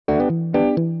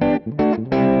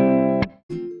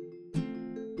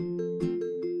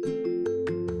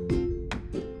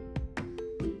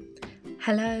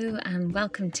and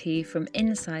welcome to From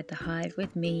Inside the Hive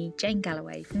with me, Jane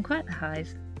Galloway from Quite the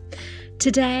Hive.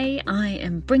 Today I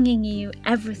am bringing you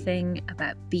everything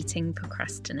about beating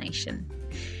procrastination.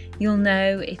 You'll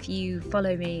know if you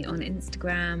follow me on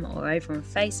Instagram or over on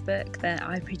Facebook that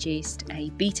I produced a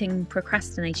beating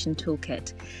procrastination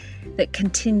toolkit that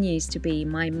continues to be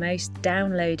my most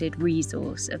downloaded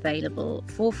resource available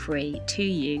for free to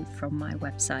you from my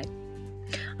website.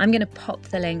 I'm going to pop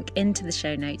the link into the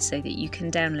show notes so that you can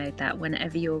download that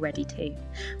whenever you're ready to,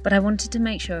 but I wanted to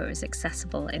make sure it was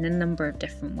accessible in a number of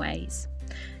different ways.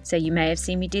 So you may have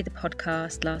seen me do the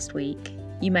podcast last week.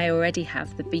 You may already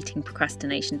have the Beating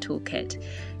Procrastination Toolkit.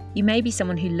 You may be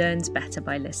someone who learns better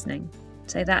by listening.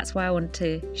 So that's why I want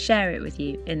to share it with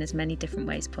you in as many different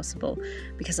ways possible,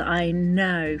 because I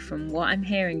know from what I'm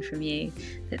hearing from you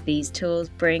that these tools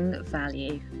bring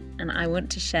value, and I want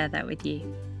to share that with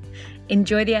you.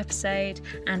 Enjoy the episode,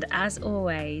 and as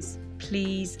always,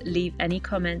 please leave any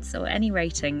comments or any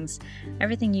ratings.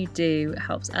 Everything you do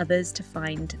helps others to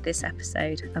find this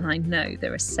episode, and I know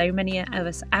there are so many of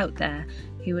us out there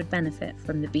who would benefit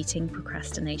from the Beating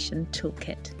Procrastination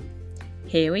Toolkit.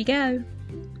 Here we go.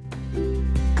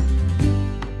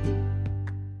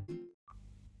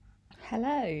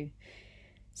 Hello.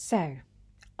 So,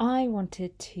 I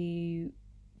wanted to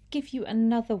give you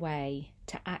another way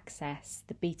to access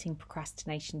the Beating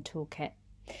Procrastination Toolkit.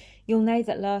 You'll know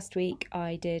that last week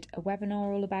I did a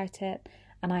webinar all about it,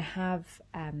 and I have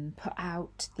put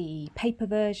out the paper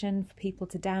version for people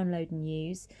to download and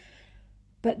use.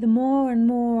 But the more and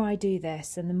more I do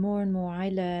this, and the more and more I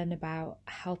learn about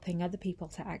helping other people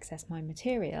to access my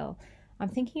material, I'm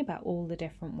thinking about all the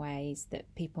different ways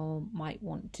that people might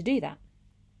want to do that.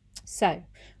 So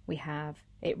we have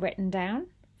it written down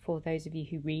for those of you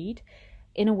who read,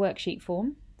 in a worksheet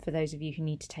form for those of you who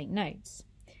need to take notes.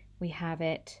 We have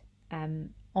it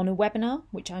on a webinar,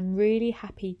 which I'm really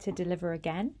happy to deliver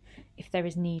again if there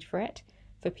is need for it,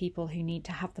 for people who need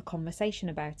to have the conversation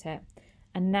about it.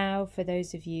 And now for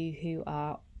those of you who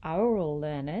are oral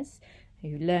learners,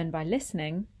 who learn by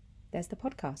listening, there's the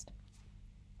podcast.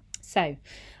 So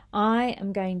I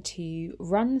am going to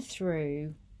run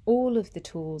through all of the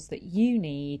tools that you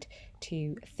need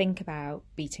to think about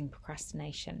beating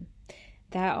procrastination.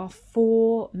 There are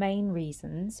 4 main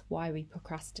reasons why we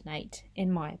procrastinate,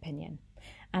 in my opinion.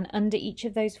 And under each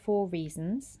of those 4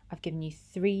 reasons, I've given you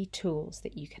 3 tools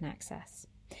that you can access.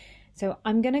 So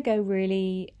I'm going to go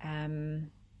really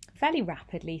fairly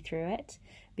rapidly through it,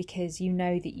 because you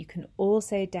know that you can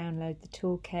also download the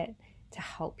toolkit to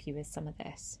help you with some of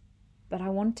this. But I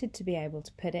wanted to be able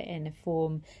to put it in a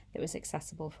form that was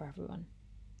accessible for everyone.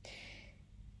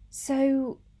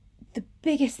 So the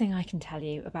biggest thing I can tell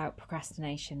you about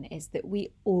procrastination is that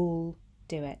we all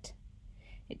do it.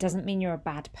 It doesn't mean you're a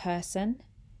bad person.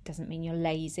 It doesn't mean you're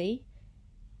lazy.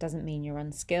 It doesn't mean you're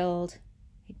unskilled.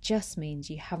 It just means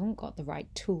you haven't got the right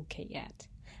toolkit yet.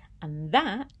 And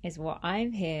that is what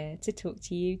I'm here to talk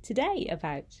to you today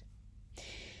about.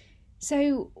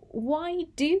 So why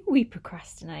do we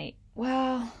procrastinate?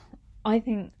 Well, I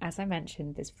think, as I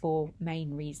mentioned, there's 4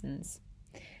 main reasons.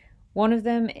 One of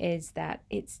them is that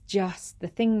it's just, the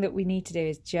thing that we need to do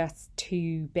is just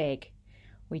too big.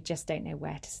 We just don't know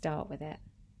where to start with it.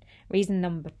 Reason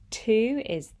number 2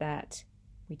 is that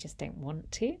we just don't want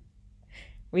to.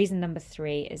 Reason number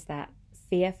 3 is that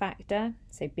fear factor,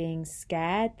 so being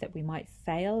scared that we might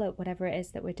fail at whatever it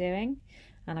is that we're doing.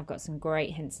 And I've got some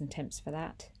great hints and tips for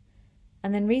that.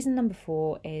 And then reason number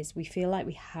 4 is we feel like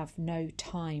we have no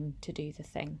time to do the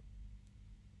thing.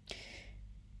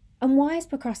 And why is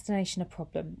procrastination a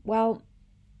problem? Well,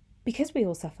 because we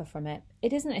all suffer from it,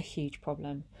 it isn't a huge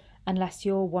problem unless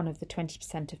you're one of the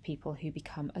 20% of people who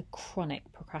become a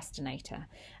chronic procrastinator.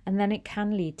 And then it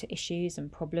can lead to issues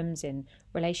and problems in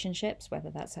relationships, whether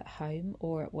that's at home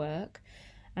or at work,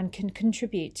 and can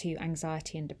contribute to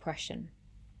anxiety and depression,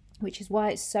 which is why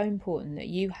it's so important that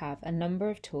you have a number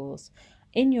of tools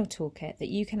in your toolkit that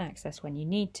you can access when you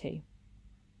need to.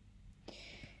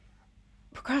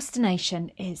 Procrastination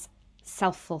is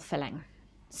self-fulfilling,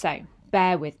 so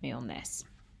bear with me on this.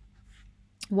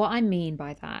 What I mean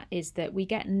by that is that we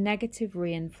get negative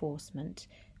reinforcement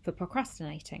for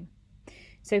procrastinating.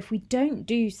 So if we don't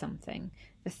do something,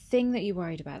 the thing that you're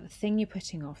worried about, the thing you're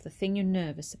putting off, the thing you're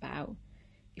nervous about,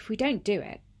 if we don't do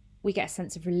it, we get a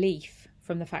sense of relief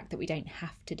from the fact that we don't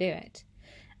have to do it.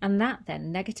 And that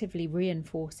then negatively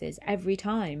reinforces every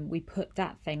time we put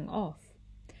that thing off.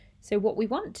 So what we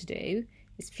want to do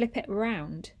is flip it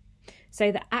around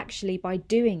so that actually by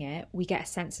doing it, we get a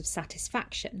sense of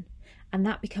satisfaction. And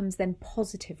that becomes then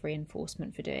positive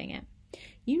reinforcement for doing it.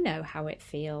 You know how it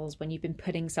feels when you've been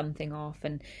putting something off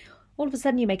and all of a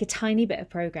sudden you make a tiny bit of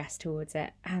progress towards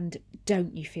it, and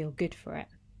don't you feel good for it?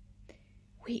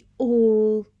 We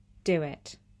all do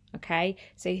it, okay?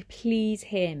 So please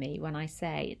hear me when I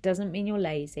say it doesn't mean you're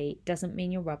lazy, it doesn't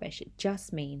mean you're rubbish, it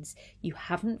just means you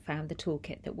haven't found the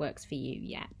toolkit that works for you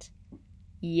yet.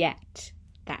 Yet.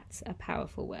 That's a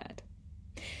powerful word.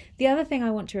 The other thing I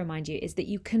want to remind you is that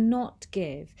you cannot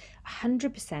give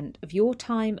 100% of your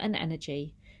time and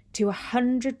energy to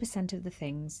 100% of the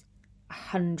things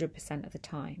 100% of the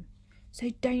time. So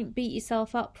don't beat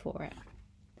yourself up for it.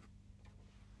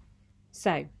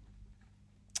 So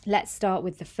let's start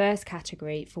with the first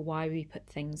category for why we put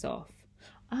things off.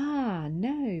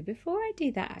 No, before I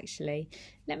do that actually,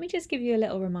 let me just give you a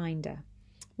little reminder.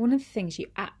 One of the things you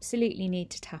absolutely need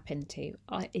to tap into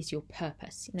is your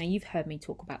purpose. You've heard me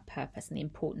talk about purpose and the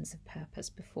importance of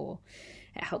purpose before.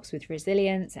 It helps with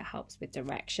resilience, it helps with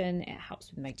direction, it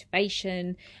helps with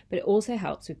motivation, but it also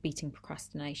helps with beating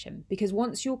procrastination. Because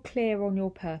once you're clear on your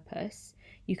purpose,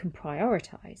 you can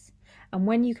prioritise. And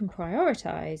when you can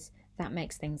prioritise, that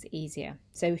makes things easier.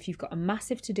 So if you've got a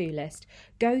massive to-do list,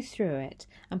 go through it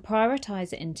and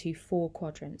prioritise it into 4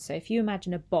 quadrants. So if you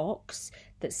imagine a box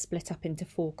that's split up into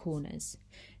 4 corners.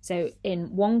 So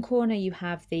in one corner you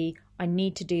have the I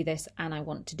need to do this and I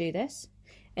want to do this.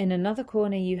 In another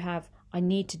corner you have I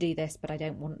need to do this but I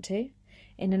don't want to.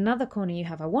 In another corner you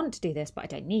have I want to do this but I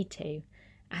don't need to.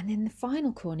 And in the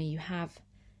final corner you have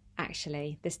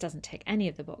actually this doesn't tick any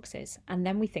of the boxes. And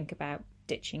then we think about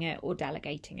ditching it or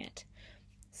delegating it.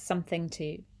 Something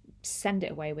to send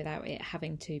it away without it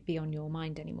having to be on your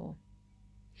mind anymore.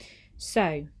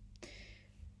 So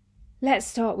let's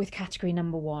start with category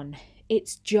number 1.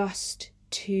 It's just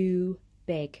too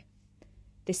big.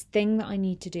 This thing that I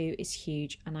need to do is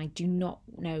huge and I do not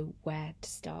know where to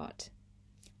start.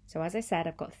 So as I said,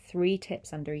 I've got 3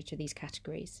 tips under each of these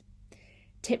categories.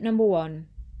 Tip number 1,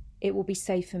 it will be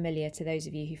so familiar to those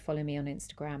of you who follow me on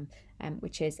Instagram,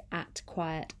 which is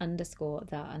 @quiet_the_hive.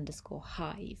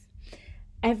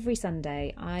 Every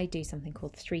Sunday, I do something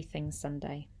called 3 Things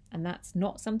Sunday. And that's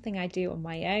not something I do on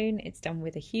my own. It's done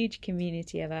with a huge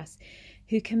community of us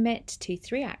who commit to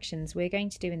 3 actions we're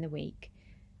going to do in the week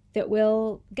that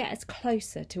will get us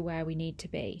closer to where we need to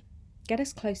be, get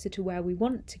us closer to where we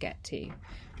want to get to.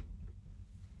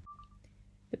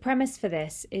 The premise for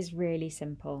this is really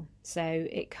simple. So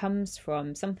it comes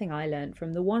from something I learned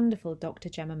from the wonderful Dr.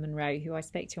 Gemma Monroe, who I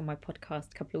spoke to on my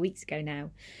podcast a couple of weeks ago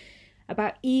now,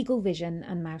 about eagle vision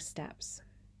and mouse steps.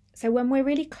 So when we're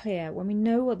really clear, when we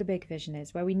know what the big vision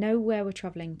is, where we know where we're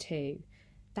travelling to,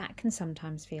 that can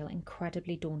sometimes feel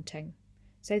incredibly daunting.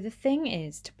 So the thing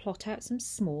is to plot out some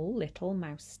small little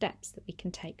mouse steps that we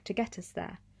can take to get us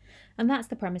there. And that's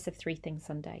the premise of 3 Things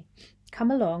Sunday.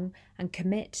 Come along and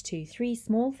commit to 3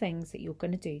 small things that you're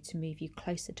going to do to move you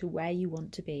closer to where you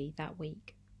want to be that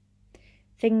week.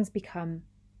 Things become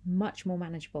much more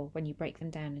manageable when you break them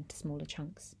down into smaller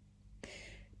chunks.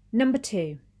 Number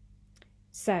 2.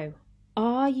 So,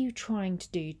 are you trying to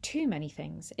do too many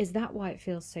things? Is that why it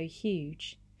feels so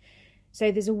huge? So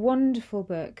there's a wonderful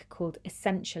book called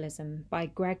Essentialism by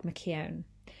Greg McKeown,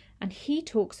 and he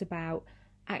talks about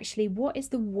actually what is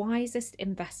the wisest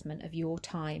investment of your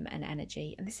time and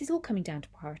energy. And this is all coming down to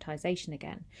prioritization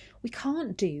again. We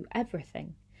can't do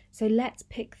everything. So let's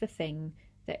pick the thing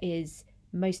that is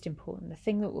most important, the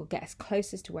thing that will get us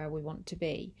closest to where we want to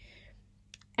be.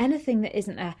 Anything that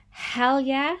isn't a hell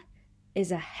yeah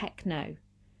is a heck no.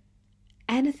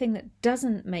 Anything that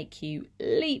doesn't make you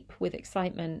leap with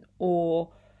excitement,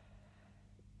 or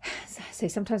so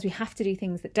sometimes we have to do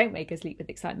things that don't make us leap with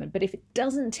excitement, but if it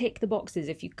doesn't tick the boxes,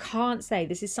 if you can't say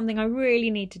this is something I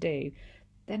really need to do,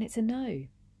 then it's a no.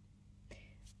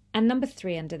 And number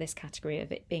 3 under this category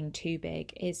of it being too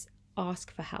big is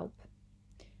ask for help.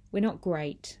 We're not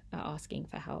great at asking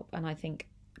for help, and I think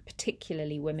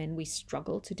particularly women, we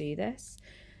struggle to do this,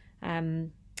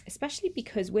 especially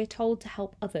because we're told to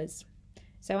help others.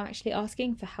 So actually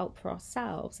asking for help for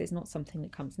ourselves is not something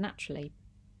that comes naturally.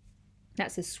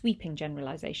 That's a sweeping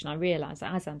generalisation. I realise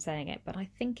that as I'm saying it, but I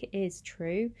think it is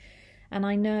true. And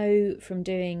I know from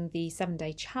doing the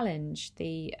 7-day challenge,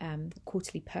 the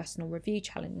quarterly personal review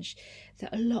challenge,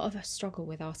 that a lot of us struggle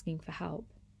with asking for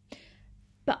help.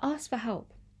 But ask for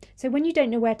help. So when you don't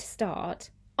know where to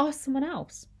start, ask someone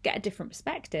else. Get a different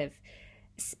perspective,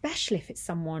 especially if it's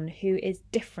someone who is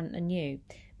different than you,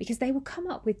 because they will come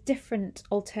up with different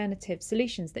alternative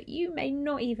solutions that you may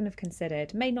not even have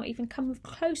considered, may not even come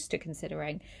close to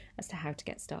considering as to how to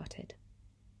get started.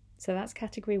 So that's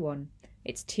category 1.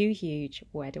 It's too huge.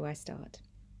 Where do I start?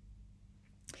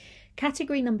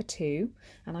 Category number 2,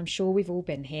 and I'm sure we've all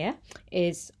been here,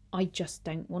 is I just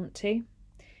don't want to.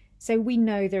 So we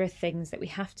know there are things that we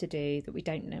have to do that we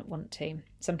don't want to.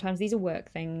 Sometimes these are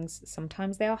work things,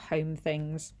 sometimes they are home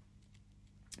things.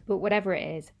 But whatever it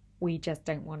is, we just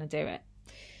don't want to do it.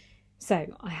 So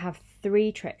I have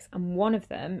 3 tricks, and one of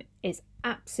them is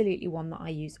absolutely one that I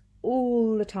use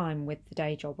all the time with the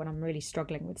day job when I'm really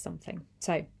struggling with something.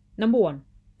 So, number 1,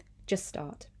 just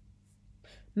start.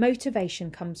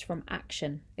 Motivation comes from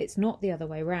action. It's not the other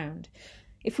way around.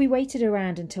 If we waited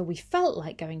around until we felt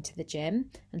like going to the gym,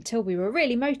 until we were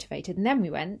really motivated and then we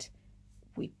went,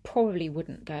 we probably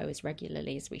wouldn't go as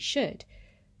regularly as we should.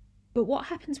 But what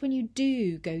happens when you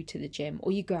do go to the gym,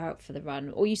 or you go out for the run,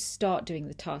 or you start doing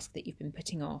the task that you've been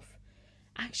putting off?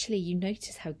 Actually, you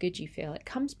notice how good you feel. It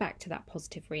comes back to that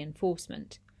positive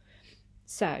reinforcement.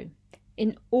 So,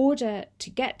 in order to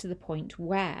get to the point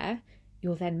where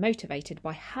you're then motivated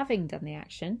by having done the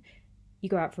action, you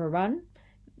go out for a run.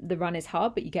 The run is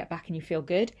hard, but you get back and you feel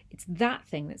good. It's that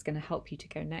thing that's going to help you to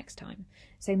go next time.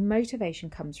 So motivation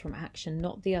comes from action,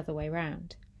 not the other way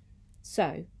around.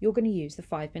 So you're going to use the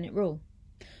 5-minute rule.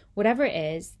 Whatever it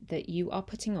is that you are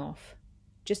putting off,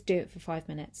 just do it for 5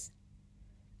 minutes.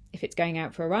 If it's going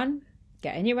out for a run,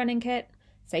 get in your running kit,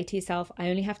 say to yourself, I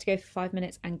only have to go for 5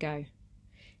 minutes, and go.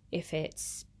 If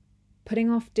it's putting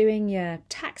off doing your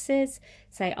taxes,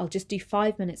 say, I'll just do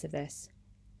 5 minutes of this.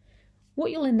 What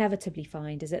you'll inevitably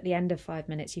find is at the end of 5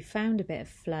 minutes, you've found a bit of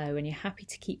flow and you're happy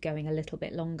to keep going a little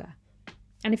bit longer.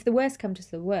 And if the worst comes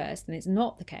to the worst and it's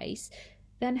not the case,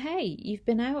 then hey, you've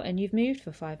been out and you've moved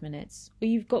for 5 minutes, or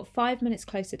you've got 5 minutes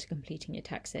closer to completing your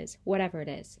taxes, whatever it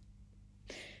is.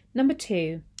 Number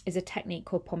 2 is a technique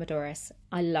called Pomodoros.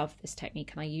 I love this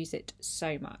technique and I use it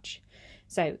so much.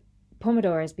 So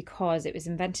Pomodoro is because it was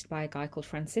invented by a guy called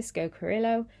Francisco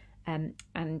Carrillo,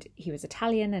 and he was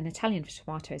Italian, and Italian for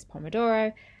tomato is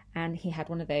Pomodoro, and he had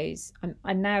one of those.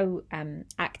 I'm now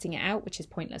acting it out, which is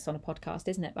pointless on a podcast,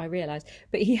 isn't it? I realise.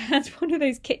 But he had one of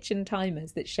those kitchen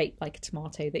timers that's shaped like a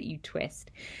tomato that you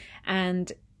twist.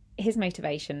 And his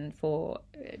motivation for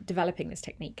developing this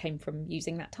technique came from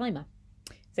using that timer.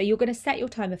 So you're going to set your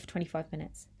timer for 25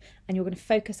 minutes and you're going to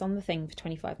focus on the thing for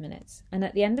 25 minutes. And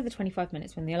at the end of the 25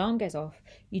 minutes, when the alarm goes off,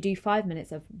 you do 5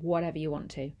 minutes of whatever you want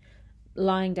to.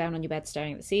 Lying down on your bed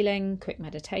staring at the ceiling, quick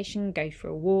meditation, go for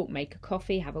a walk, make a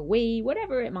coffee, have a wee,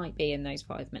 whatever it might be in those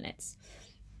 5 minutes.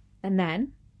 And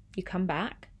then you come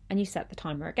back and you set the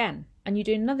timer again and you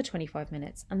do another 25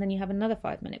 minutes and then you have another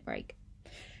 5-minute break.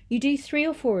 You do 3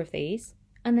 or 4 of these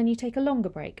and then you take a longer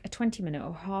break, a 20-minute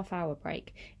or half-hour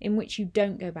break, in which you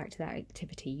don't go back to that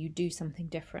activity, you do something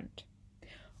different.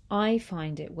 I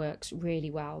find it works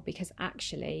really well because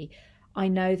actually I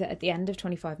know that at the end of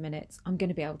 25 minutes, I'm going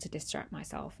to be able to distract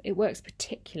myself. It works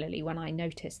particularly when I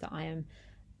notice that I am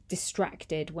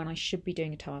distracted when I should be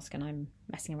doing a task and I'm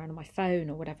messing around on my phone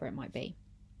or whatever it might be.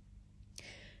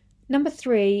 Number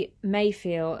 3 may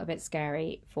feel a bit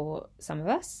scary for some of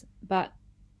us, but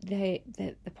the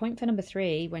point for number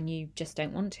 3, when you just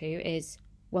don't want to, is,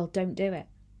 well, don't do it.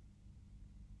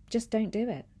 Just don't do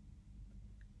it.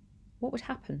 What would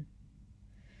happen?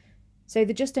 So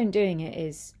the just don't doing it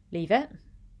is leave it,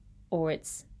 or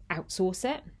it's outsource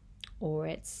it, or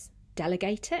it's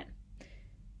delegate it,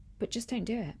 but just don't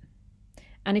do it.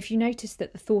 And if you notice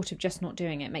that the thought of just not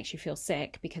doing it makes you feel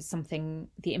sick because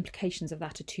the implications of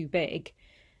that are too big,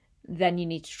 then you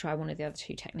need to try one of the other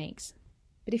 2 techniques.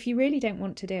 But if you really don't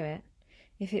want to do it,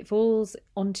 if it falls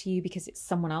onto you because it's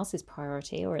someone else's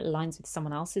priority or it aligns with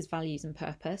someone else's values and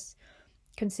purpose,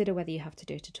 consider whether you have to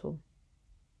do it at all.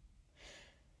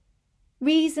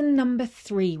 Reason number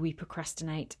 3 we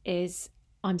procrastinate is,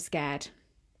 I'm scared.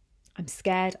 I'm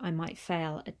scared I might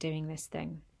fail at doing this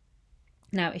thing.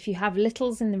 Now, if you have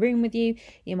littles in the room with you,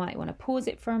 you might want to pause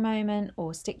it for a moment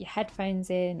or stick your headphones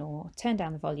in or turn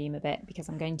down the volume a bit because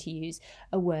I'm going to use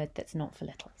a word that's not for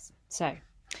littles. So,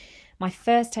 my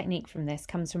first technique from this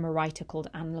comes from a writer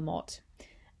called Anne Lamott,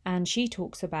 and she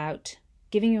talks about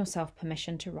giving yourself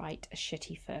permission to write a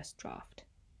shitty first draft.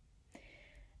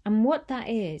 And what that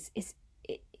is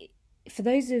for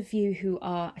those of you who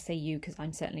are, I say you because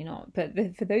I'm certainly not, but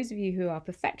for those of you who are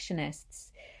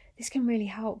perfectionists, this can really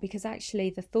help because actually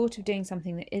the thought of doing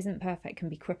something that isn't perfect can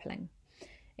be crippling.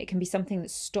 It can be something that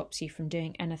stops you from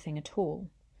doing anything at all.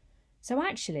 So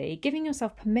actually, giving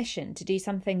yourself permission to do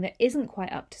something that isn't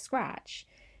quite up to scratch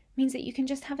means that you can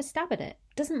just have a stab at it.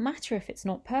 It doesn't matter if it's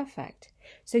not perfect.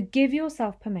 So give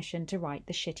yourself permission to write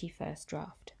the shitty first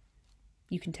draft.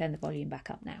 You can turn the volume back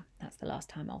up now. That's the last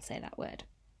time I'll say that word.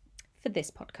 For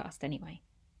this podcast anyway.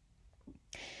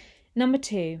 Number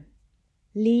 2,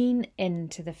 lean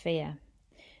into the fear.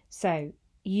 So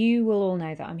you will all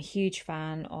know that I'm a huge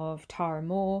fan of Tara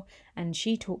Moore, and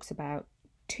she talks about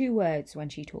two words when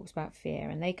she talks about fear,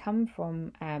 and they come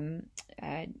from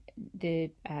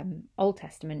the Old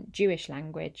Testament Jewish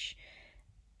language.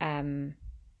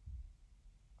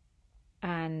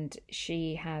 And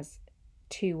she has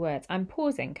two words. I'm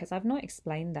pausing because I've not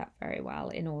explained that very well,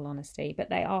 in all honesty, but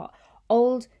they are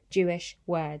old Jewish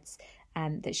words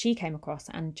that she came across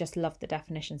and just loved the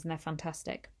definitions, and they're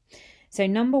fantastic. So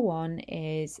number one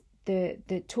is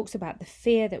that talks about the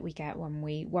fear that we get when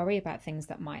we worry about things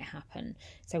that might happen.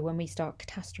 So when we start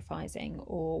catastrophizing,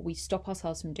 or we stop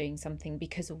ourselves from doing something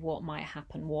because of what might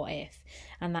happen, what if,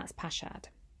 and that's pashad.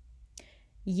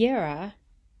 Yira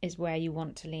is where you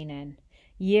want to lean in.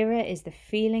 Yira is the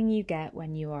feeling you get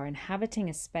when you are inhabiting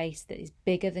a space that is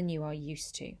bigger than you are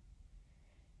used to.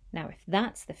 Now, if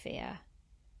that's the fear,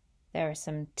 there are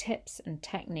some tips and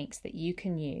techniques that you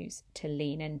can use to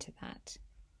lean into that.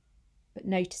 But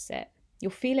notice it.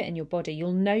 You'll feel it in your body.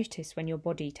 You'll notice when your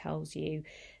body tells you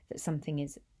that something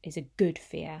is a good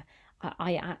fear.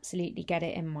 I absolutely get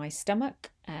it in my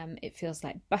stomach. It feels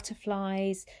like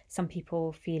butterflies. Some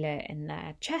people feel it in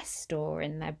their chest or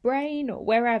in their brain or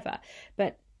wherever.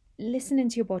 But listen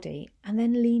into your body and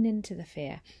then lean into the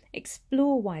fear.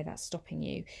 Explore why that's stopping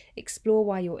you. Explore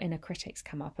why your inner critics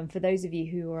come up. And for those of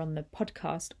you who are on the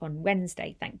podcast on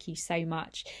Wednesday, thank you so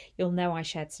much. You'll know I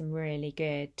shared some really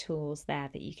good tools there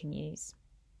that you can use.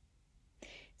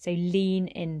 So lean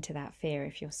into that fear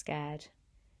if you're scared.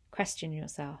 Question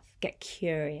yourself. Get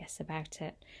curious about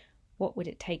it. What would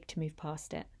it take to move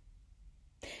past it?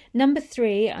 Number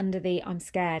 3 under the I'm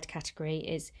scared category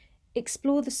is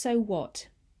explore the so what.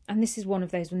 And this is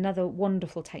another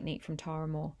wonderful technique from Tara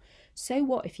Moore. So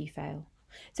what if you fail?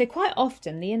 So quite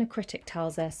often the inner critic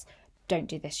tells us, don't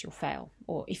do this, you'll fail.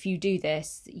 Or if you do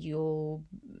this, you'll,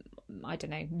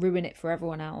 ruin it for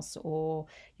everyone else. Or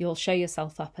you'll show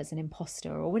yourself up as an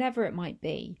imposter or whatever it might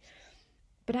be.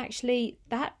 But actually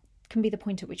that can be the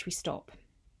point at which we stop.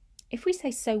 If we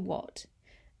say so what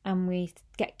and we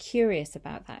get curious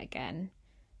about that again,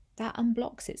 that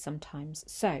unblocks it sometimes.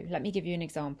 So let me give you an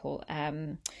example. I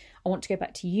want to go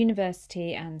back to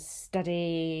university and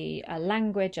study a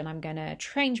language, and I'm going to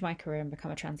change my career and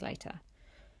become a translator.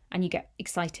 And you get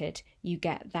excited. You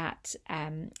get that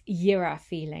Yira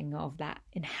feeling of that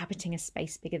inhabiting a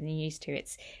space bigger than you used to.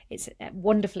 It's a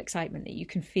wonderful excitement that you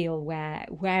can feel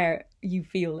where you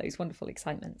feel those wonderful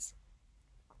excitements.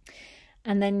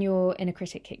 And then your inner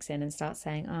critic kicks in and starts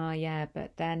saying, oh yeah,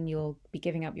 but then you'll be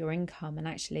giving up your income, and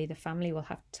actually the family will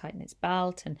have to tighten its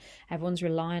belt, and everyone's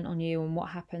reliant on you, and what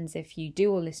happens if you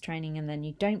do all this training and then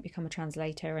you don't become a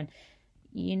translator? And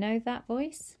you know that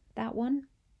voice, that one?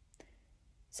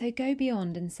 So go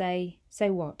beyond and say,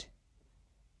 so what?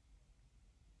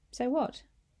 So what?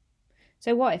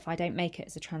 So what if I don't make it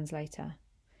as a translator?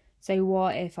 So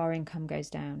what if our income goes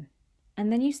down?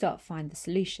 And then you start to find the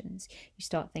solutions. You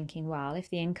start thinking, well, if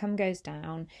the income goes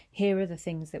down, here are the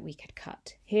things that we could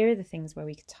cut. Here are the things where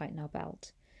we could tighten our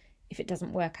belt. If it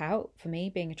doesn't work out for me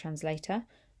being a translator,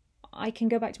 I can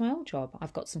go back to my old job.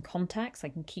 I've got some contacts. I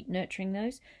can keep nurturing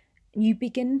those. You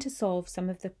begin to solve some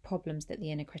of the problems that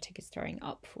the inner critic is throwing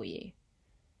up for you.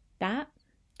 That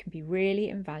can be really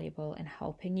invaluable in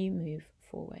helping you move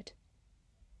forward.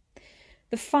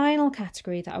 The final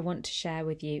category that I want to share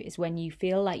with you is when you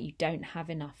feel like you don't have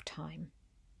enough time.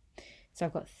 So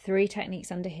I've got 3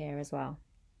 techniques under here as well.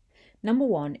 Number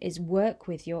 1 is work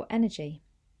with your energy.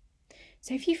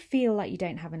 So if you feel like you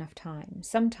don't have enough time,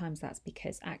 sometimes that's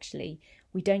because actually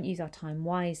we don't use our time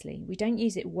wisely. We don't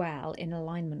use it well in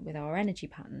alignment with our energy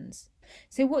patterns.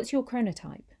 So what's your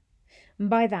chronotype? And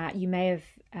by that, you may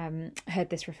have heard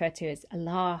this referred to as a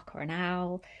lark or an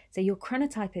owl. So your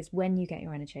chronotype is when you get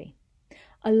your energy.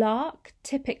 A lark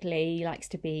typically likes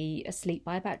to be asleep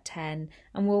by about 10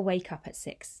 and will wake up at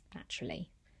 6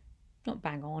 naturally. Not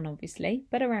bang on, obviously,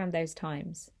 but around those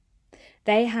times.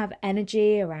 They have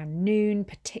energy around noon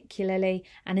particularly,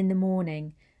 and in the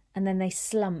morning, and then they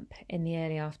slump in the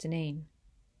early afternoon.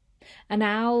 An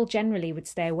owl generally would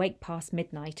stay awake past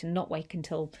midnight and not wake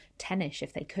until 10ish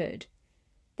if they could.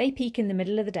 They peak in the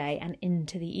middle of the day and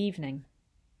into the evening.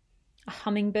 A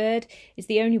hummingbird is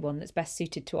the only one that's best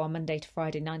suited to our Monday to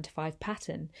Friday 9 to 5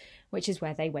 pattern, which is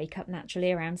where they wake up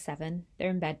naturally around 7. They're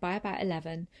in bed by about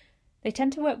 11. They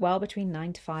tend to work well between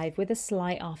 9 to 5 with a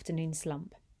slight afternoon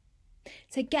slump.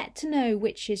 So get to know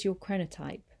which is your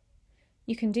chronotype.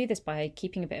 You can do this by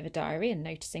keeping a bit of a diary and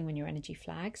noticing when your energy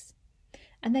flags,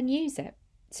 and then use it.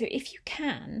 So if you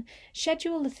can,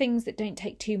 schedule the things that don't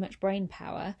take too much brain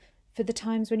power for the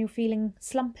times when you're feeling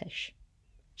slumpish.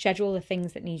 Schedule the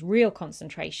things that need real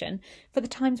concentration for the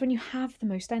times when you have the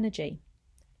most energy.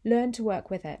 Learn to work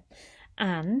with it.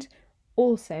 And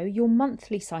Also, your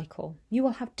monthly cycle. You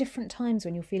will have different times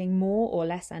when you're feeling more or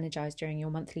less energized during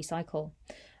your monthly cycle.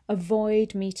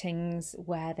 Avoid meetings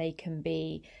where they can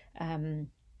be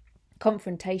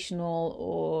confrontational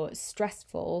or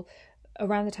stressful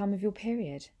around the time of your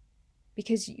period,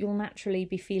 because you'll naturally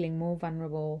be feeling more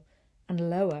vulnerable and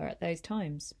lower at those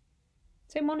times.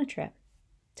 So monitor it,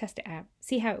 test it out,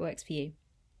 see how it works for you.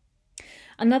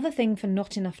 Another thing for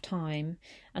not enough time,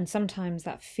 and sometimes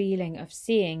that feeling of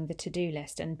seeing the to-do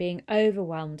list and being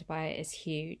overwhelmed by it, is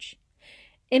huge.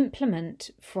 Implement,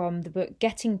 from the book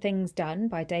Getting Things Done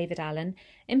by David Allen,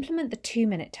 implement the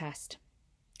 2-minute test.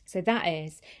 So that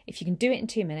is, if you can do it in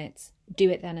 2 minutes, do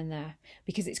it then and there,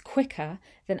 because it's quicker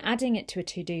than adding it to a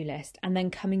to-do list and then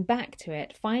coming back to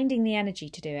it, finding the energy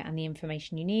to do it and the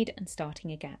information you need and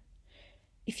starting again.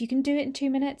 If you can do it in 2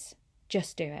 minutes,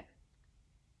 just do it.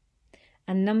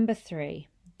 And number 3,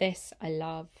 this I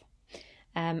love.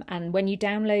 And when you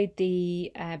download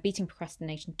the Beating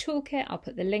Procrastination Toolkit, I'll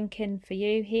put the link in for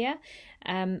you here.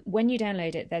 When you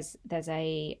download it, there's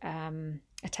a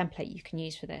template you can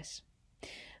use for this.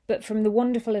 But from the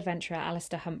wonderful adventurer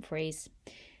Alistair Humphreys,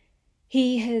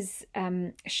 he has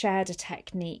shared a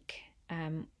technique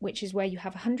which is where you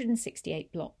have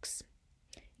 168 blocks.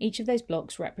 Each of those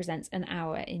blocks represents an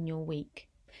hour in your week.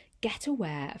 Get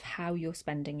aware of how you're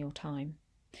spending your time.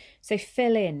 So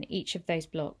fill in each of those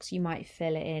blocks. You might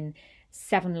fill it in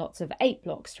 7 lots of 8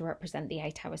 blocks to represent the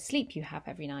 8 hours sleep you have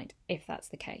every night, if that's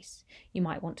the case. You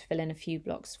might want to fill in a few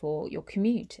blocks for your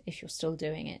commute, if you're still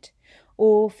doing it,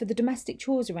 or for the domestic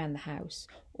chores around the house,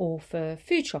 or for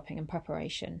food shopping and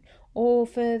preparation, or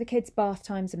for the kids' bath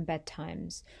times and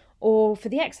bedtimes, or for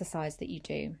the exercise that you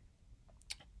do.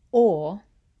 Or,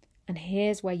 and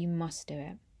here's where you must do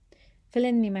it, fill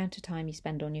in the amount of time you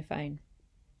spend on your phone.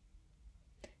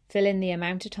 Fill in the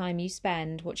amount of time you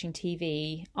spend watching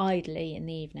TV idly in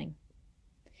the evening.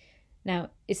 Now,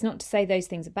 it's not to say those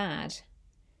things are bad,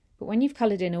 but when you've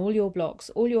coloured in all your blocks,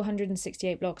 all your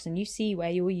 168 blocks, and you see where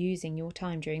you're using your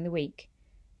time during the week,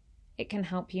 it can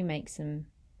help you make some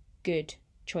good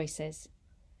choices.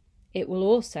 It will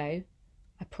also,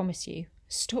 I promise you,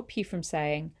 stop you from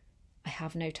saying, I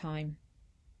have no time.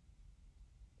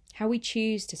 How we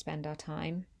choose to spend our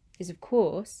time is, of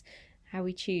course, how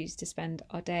we choose to spend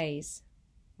our days,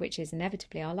 which is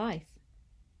inevitably our life.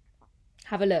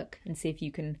 Have a look and see if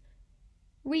you can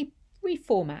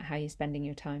reformat how you're spending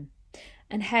your time.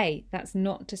 And hey, that's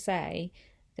not to say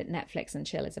that Netflix and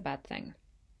chill is a bad thing.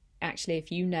 Actually,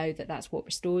 if you know that that's what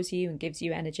restores you and gives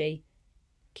you energy,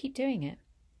 keep doing it.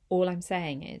 All I'm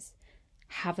saying is,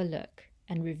 have a look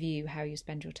and review how you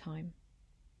spend your time.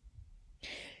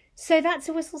 So that's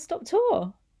a whistle stop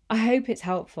tour. I hope it's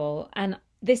helpful, and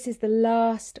this is the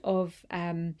last of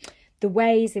the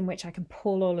ways in which I can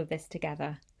pull all of this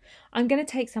together. I'm going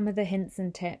to take some of the hints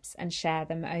and tips and share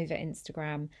them over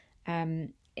Instagram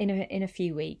in a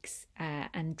few weeks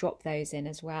and drop those in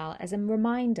as well as a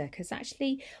reminder, because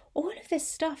actually all of this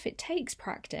stuff, it takes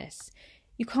practice.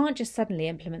 You can't just suddenly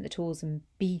implement the tools and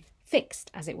be fixed,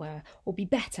 as it were, or be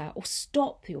better, or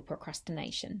stop your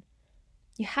procrastination.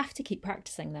 You have to keep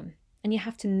practicing them. And you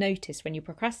have to notice when you're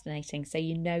procrastinating so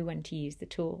you know when to use the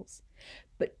tools.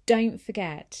 But don't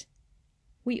forget,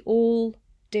 we all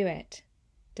do it.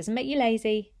 Doesn't make you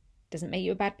lazy, doesn't make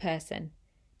you a bad person,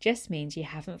 just means you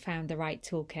haven't found the right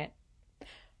toolkit.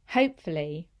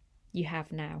 Hopefully, you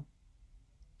have now.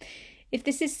 If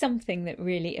this is something that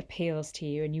really appeals to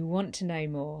you and you want to know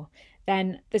more,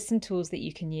 then there's some tools that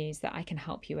you can use that I can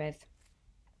help you with.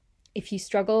 If you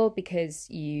struggle because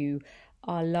you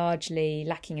are largely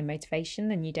lacking in motivation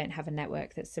and you don't have a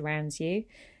network that surrounds you,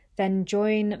 then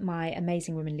join my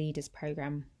Amazing Women Leaders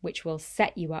programme, which will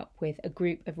set you up with a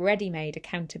group of ready-made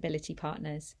accountability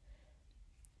partners.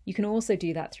 You can also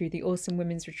do that through the Awesome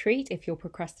Women's Retreat if your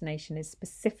procrastination is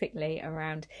specifically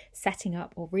around setting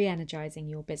up or re-energising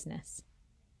your business.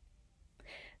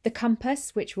 The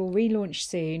Compass, which will relaunch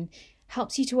soon,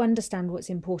 helps you to understand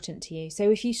what's important to you. So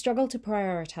if you struggle to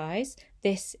prioritise,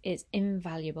 this is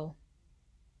invaluable.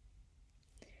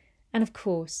 And of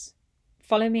course,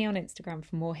 follow me on Instagram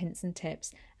for more hints and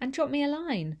tips, and drop me a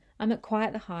line. I'm at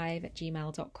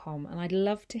quietthehive@gmail.com, and I'd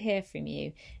love to hear from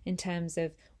you in terms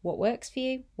of what works for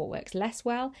you, what works less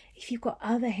well. If you've got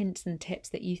other hints and tips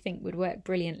that you think would work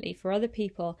brilliantly for other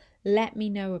people, let me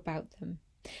know about them.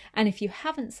 And if you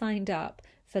haven't signed up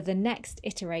for the next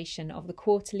iteration of the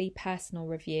quarterly personal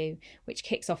review, which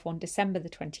kicks off on December the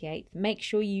 28th, make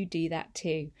sure you do that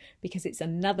too, because it's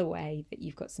another way that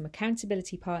you've got some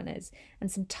accountability partners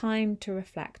and some time to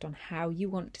reflect on how you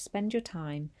want to spend your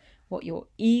time, what your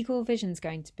eagle vision's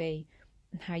going to be,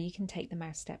 and how you can take the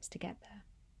mouse steps to get there.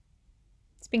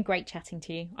 It's been great chatting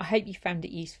to you. I hope you found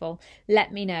it useful.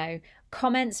 Let me know.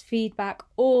 Comments, feedback,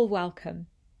 all welcome.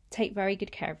 Take very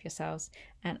good care of yourselves,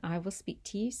 and I will speak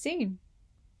to you soon.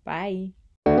 Bye.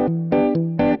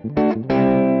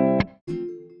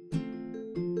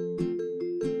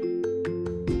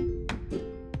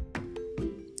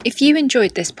 If you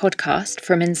enjoyed this podcast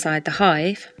from Inside the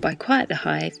Hive by Quiet the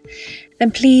Hive,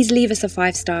 then please leave us a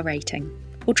 5-star rating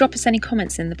or drop us any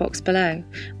comments in the box below.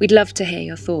 We'd love to hear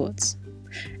your thoughts.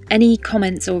 Any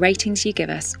comments or ratings you give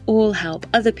us all help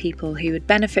other people who would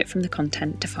benefit from the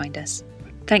content to find us.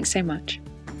 Thanks so much.